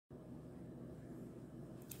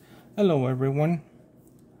Hello everyone.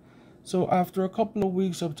 So after a couple of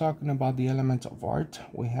weeks of talking about the elements of art,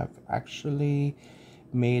 we have actually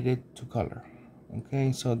made it to color.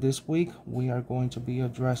 Okay, so this week we are going to be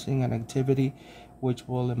addressing an activity which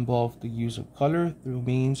will involve the use of color through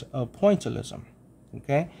means of pointillism.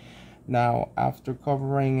 Okay, now after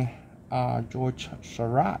covering George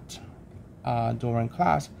Seurat during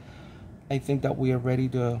class, I think that we are ready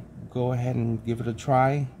to go ahead and give it a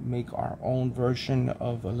try, make our own version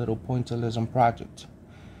of a little pointillism project.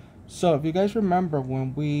 So if you guys remember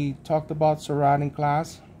when we talked about Seurat in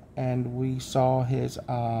class and we saw his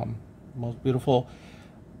most beautiful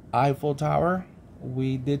Eiffel Tower,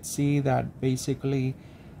 we did see that basically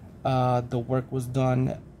the work was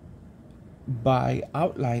done by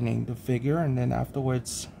outlining the figure, and then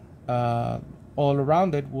afterwards all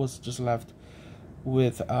around it was just left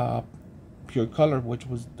with pure color, which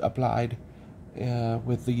was applied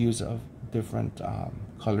with the use of different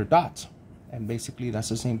color dots. And basically that's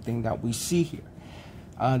the same thing that we see here.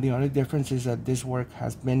 The only difference is that this work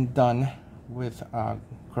has been done with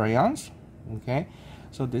crayons. Okay,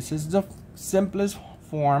 so this is the simplest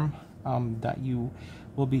form that you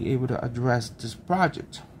will be able to address this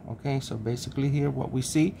project. Okay, so basically here what we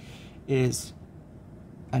see is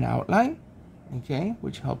an outline, okay,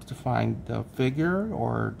 which helps define the figure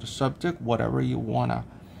or the subject, whatever you want to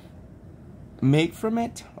make from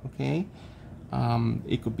it. Okay,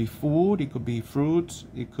 it could be food, it could be fruits,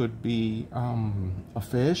 it could be a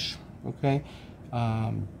fish, okay,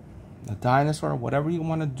 a dinosaur, whatever you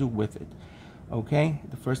want to do with it. Okay,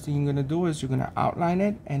 the first thing you're going to do is you're going to outline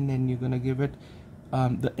it, and then you're going to give it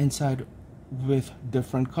the inside with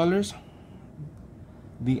different colors.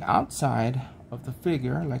 The outside of the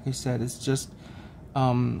figure, like I said, is just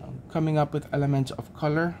coming up with elements of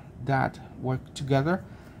color that work together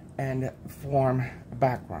and form a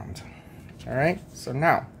background. All right, so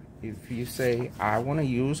now if you say I want to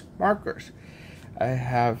use markers, I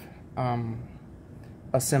have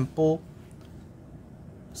a simple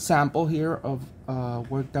sample here of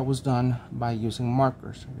work that was done by using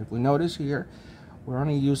markers. If we notice here, we're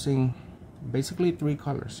only using basically three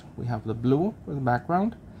colors. We have the blue for the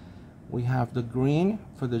background, we have the green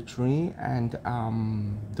for the tree and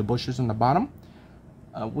the bushes on the bottom.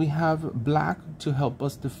 We have black to help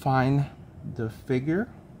us define the figure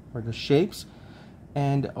or the shapes,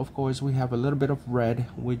 and of course we have a little bit of red,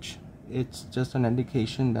 which it's just an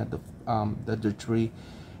indication that the tree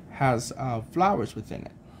has flowers within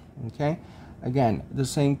it. Okay, again, the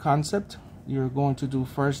same concept. You're going to do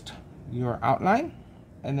first your outline,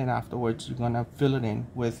 and then afterwards you're going to fill it in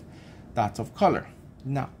with dots of color.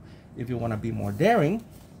 Now if you want to be more daring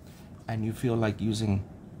and you feel like using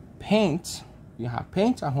paint, you have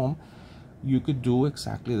paint at home, you could do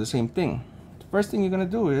exactly the same thing. The first thing you're going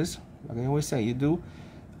to do is, like I always say, you do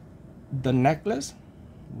the necklace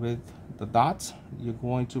with the dots. You're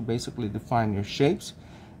going to basically define your shapes,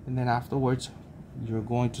 and then afterwards you're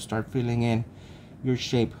going to start filling in your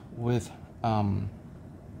shape with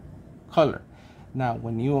color. Now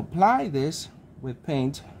when you apply this with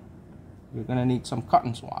paint, you're going to need some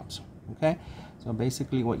cotton swabs. Okay, so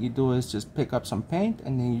basically what you do is just pick up some paint,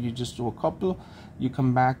 and then you just do a couple, you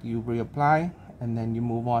come back, you reapply, and then you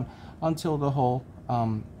move on until the whole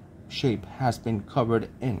shape has been covered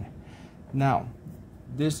in. Now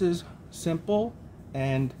this is simple,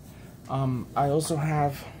 and I also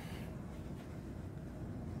have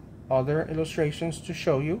other illustrations to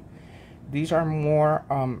show you. These are more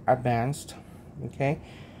advanced. Okay,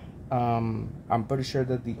 I'm pretty sure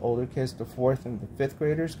that the older kids, the 4th and the 5th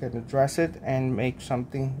graders, can address it and make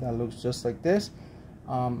something that looks just like this.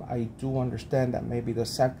 I do understand that maybe the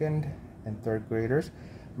 2nd and 3rd graders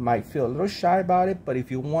might feel a little shy about it, but if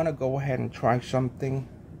you want to go ahead and try something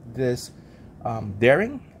this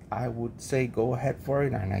daring, I would say go ahead for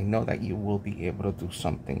it, and I know that you will be able to do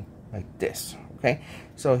something like this. Okay,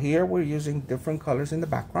 so here we're using different colors in the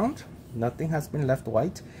background. Nothing has been left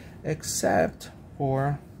white except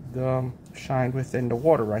for the shine within the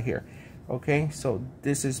water right here. Okay, so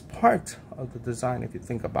this is part of the design if you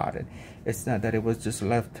think about it. It's not that it was just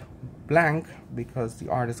left blank because the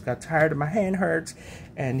artist got tired and my hand hurts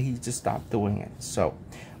and he just stopped doing it. So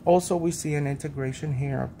also we see an integration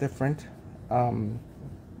here of different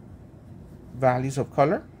values of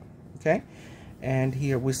color. Okay, and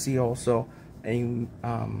here we see also a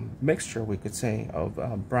mixture, we could say, of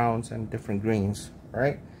browns and different greens,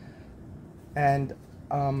 right? And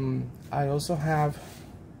I also have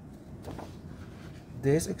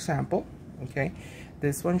this example. Okay,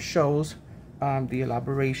 this one shows the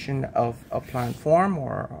elaboration of a plant form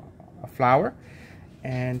or a flower,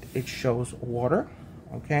 and it shows water.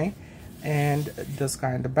 Okay, and the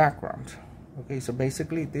sky in the background. Okay, so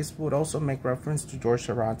basically this would also make reference to George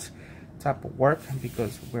Seurat's type of work,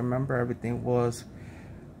 because remember, everything was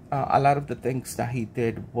a lot of the things that he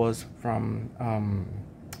did was from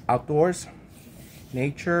outdoors,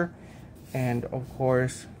 nature, and of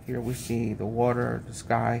course here we see the water, the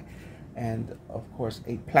sky, and of course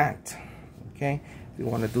a plant. Okay, if you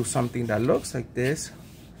want to do something that looks like this,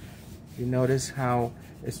 you notice how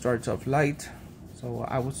it starts off light. So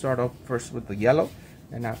I would start off first with the yellow,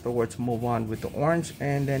 and afterwards move on with the orange,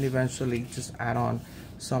 and then eventually just add on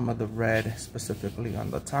some of the red, specifically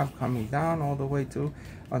on the top, coming down all the way to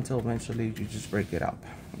until eventually you just break it up.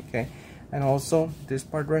 Okay, and also this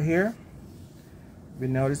part right here, we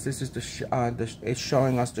notice this is it's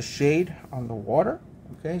showing us the shade on the water.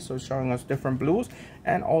 Okay, so it's showing us different blues,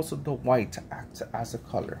 and also the white acts as a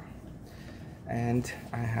color. And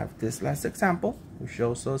I have this last example, which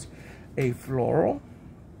shows us a floral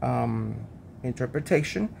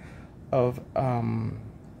interpretation of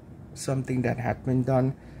something that had been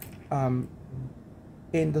done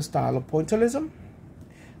in the style of pointillism.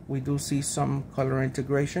 We do see some color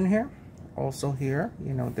integration here. Also here,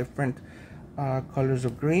 you know, different colors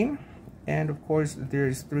of green, and of course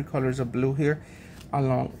there's 3 colors of blue here,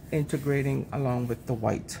 integrating along with the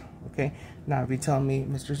white. Okay, now if you tell me,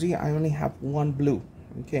 Mr. Z, I only have one blue.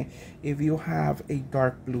 Okay, if you have a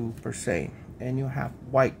dark blue per se and you have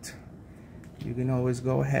white, you can always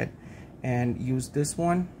go ahead and use this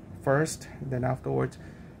one first, then afterwards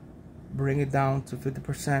bring it down to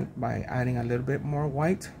 50% by adding a little bit more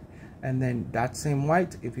white, and then that same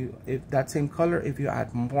white, if that same color, if you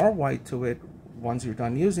add more white to it once you're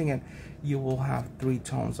done using it, you will have 3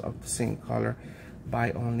 tones of the same color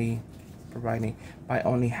by only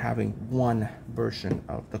having one version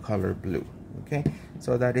of the color blue. Okay,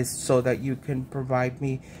 so that is so that you can provide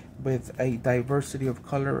me with a diversity of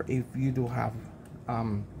color if you do have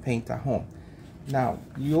paint at home. Now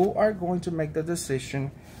you are going to make the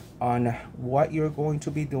decision on what you're going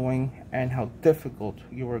to be doing and how difficult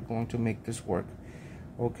you are going to make this work.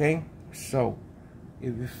 Okay, so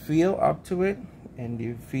if you feel up to it and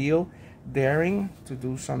you feel daring to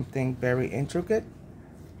do something very intricate,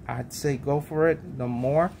 I'd say go for it. The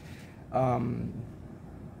more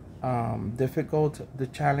difficult the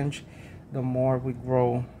challenge, the more we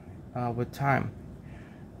grow with time.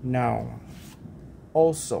 Now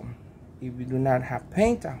also, if you do not have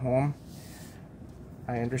paint at home,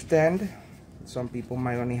 I understand some people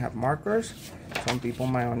might only have markers, some people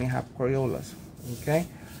might only have Crayolas. Okay,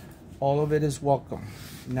 all of it is welcome.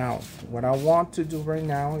 Now what I want to do right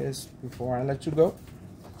now is, before I let you go,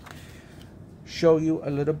 show you a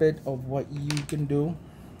little bit of what you can do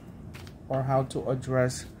or how to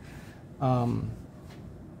address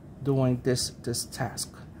doing this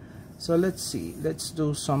task. So let's see, let's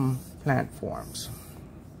do some plant forms.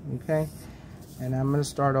 Okay, and I'm going to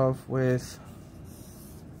start off with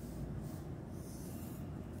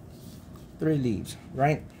 3 leaves,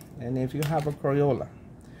 right? And if you have a Crayola,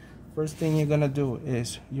 first thing you're going to do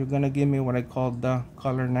is you're going to give me what I call the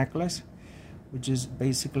color necklace, which is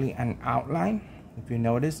basically an outline. If you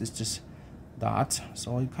notice, it's just dots,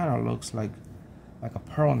 so it kind of looks like a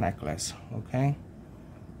pearl necklace. Okay,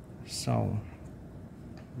 so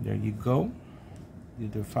there you go. You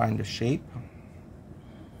define the shape.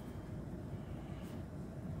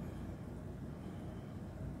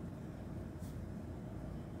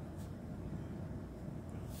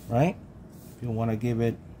 Right? If you want to give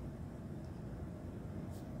it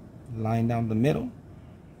line down the middle,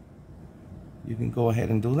 you can go ahead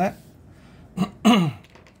and do that.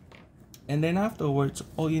 And then afterwards,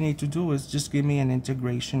 all you need to do is just give me an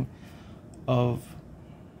integration of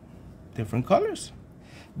different colors.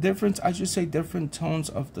 I should say different tones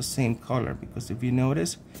of the same color, because if you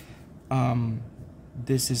notice,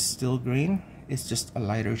 this is still green. It's just a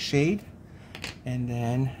lighter shade. And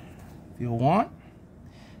then if you want,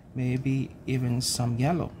 maybe even some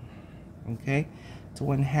yellow, okay,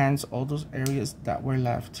 to enhance all those areas that were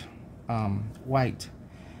left white.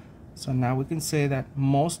 So now we can say that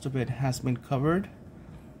most of it has been covered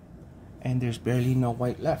and there's barely no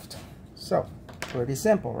white left. So pretty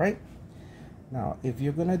simple, right? Now if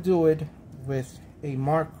you're gonna do it with a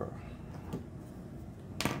marker,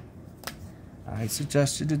 I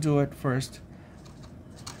suggest you to do it first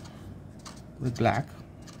with black.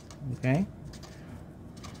 Okay,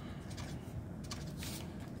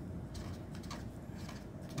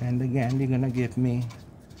 and again, you're gonna give me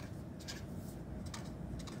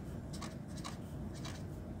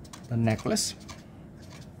the necklace,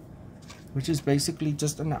 which is basically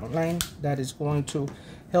just an outline that is going to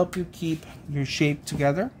help you keep your shape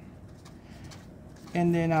together.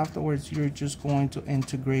 and then afterwards you're just going to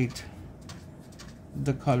integrate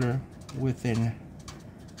the color within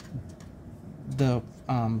the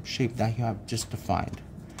shape that you have just defined.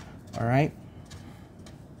 All right,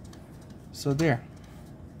 so there,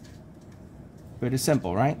 pretty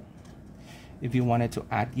simple, right? If you wanted to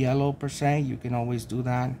add yellow per se, you can always do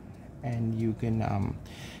that, and you can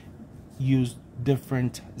use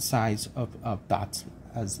different size of dots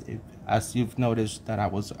as you've noticed that I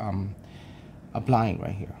was applying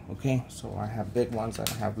right here. Okay, so I have big ones and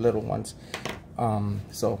I have little ones.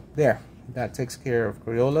 So there, that takes care of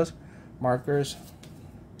Crayolas, markers.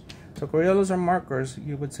 So Crayolas are markers,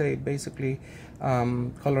 you would say basically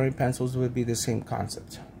coloring pencils would be the same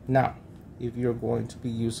concept. Now, if you're going to be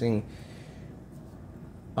using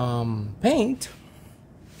paint,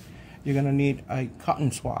 you're gonna need a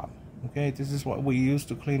cotton swab. Okay, this is what we use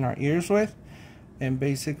to clean our ears with, and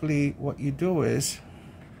basically what you do is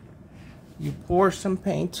you pour some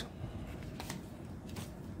paint.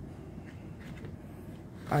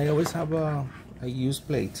 I always have a used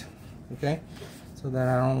plate, okay, so that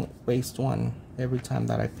I don't waste one every time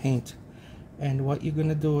that I paint. And what you're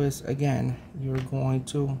gonna do is, again, you're going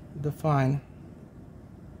to define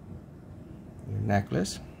your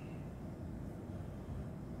necklace.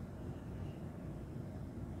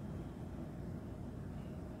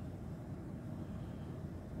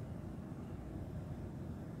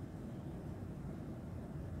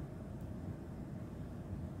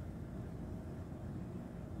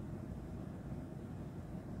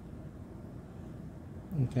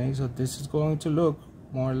 Okay, so this is going to look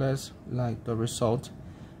more or less like the result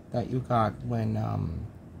that you got when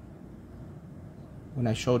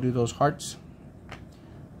I showed you those hearts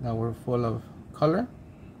that were full of color.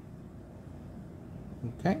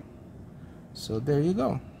 Okay, so there you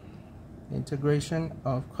go, integration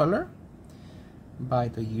of color by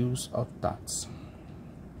the use of dots.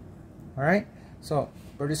 All right, so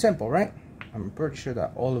pretty simple, right? I'm pretty sure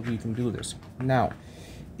that all of you can do this. Now,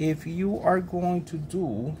 if you are going to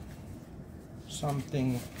do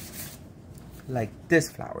something like this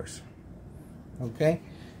flowers, okay,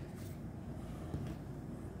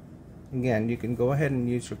 again, you can go ahead and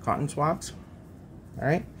use your cotton swabs. All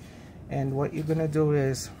right, and what you're gonna do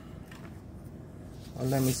is, well,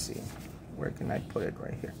 let me see, where can I put it?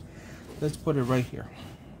 Right here. Let's put it right here.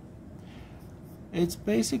 It's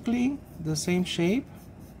basically the same shape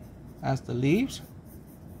as the leaves,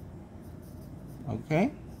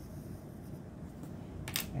 okay.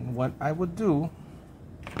 And what I would do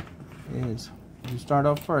is, you start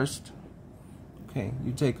off first, okay,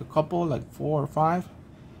 you take a couple, like 4 or 5,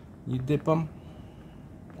 you dip them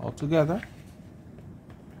all together,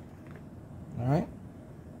 all right,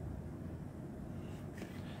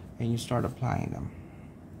 and you start applying them.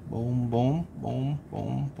 Boom, boom, boom,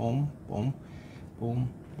 boom, boom, boom,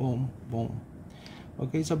 boom, boom, boom.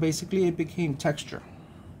 Okay, so basically it became texture.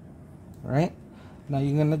 All right, now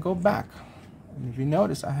you're gonna go back, and if you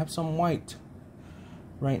notice, I have some white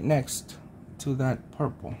right next to that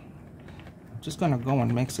purple. I'm just gonna go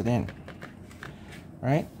and mix it in,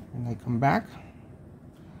 right? And I come back,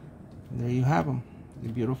 and there you have them, the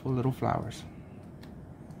beautiful little flowers.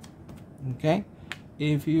 Okay,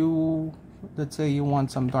 if you, let's say you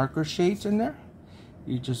want some darker shades in there,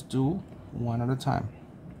 you just do one at a time.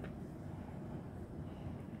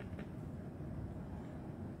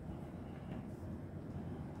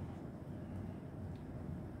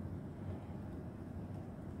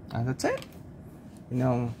 And that's it. You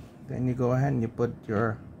know, then you go ahead and you put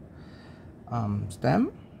your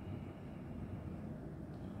stem.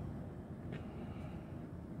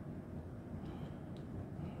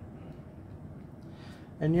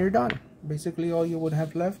 And you're done. Basically all you would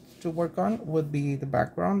have left to work on would be the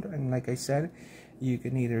background, and like I said, you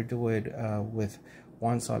can either do it with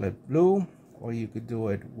one solid blue, or you could do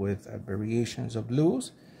it with variations of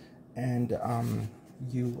blues, and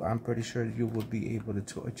I'm pretty sure you will be able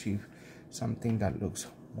to achieve something that looks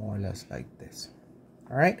more or less like this.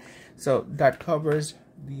 All right, so that covers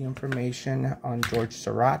the information on George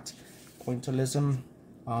Seurat, Pointillism.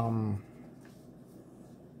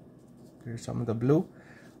 Here's some of the blue.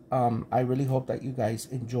 I really hope that you guys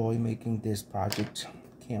enjoy making this project.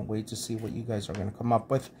 Can't wait to see what you guys are going to come up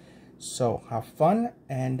with. So have fun,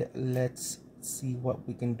 and let's see what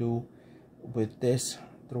we can do with this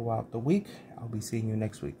throughout the week. I'll be seeing you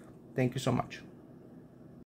next week. Thank you so much.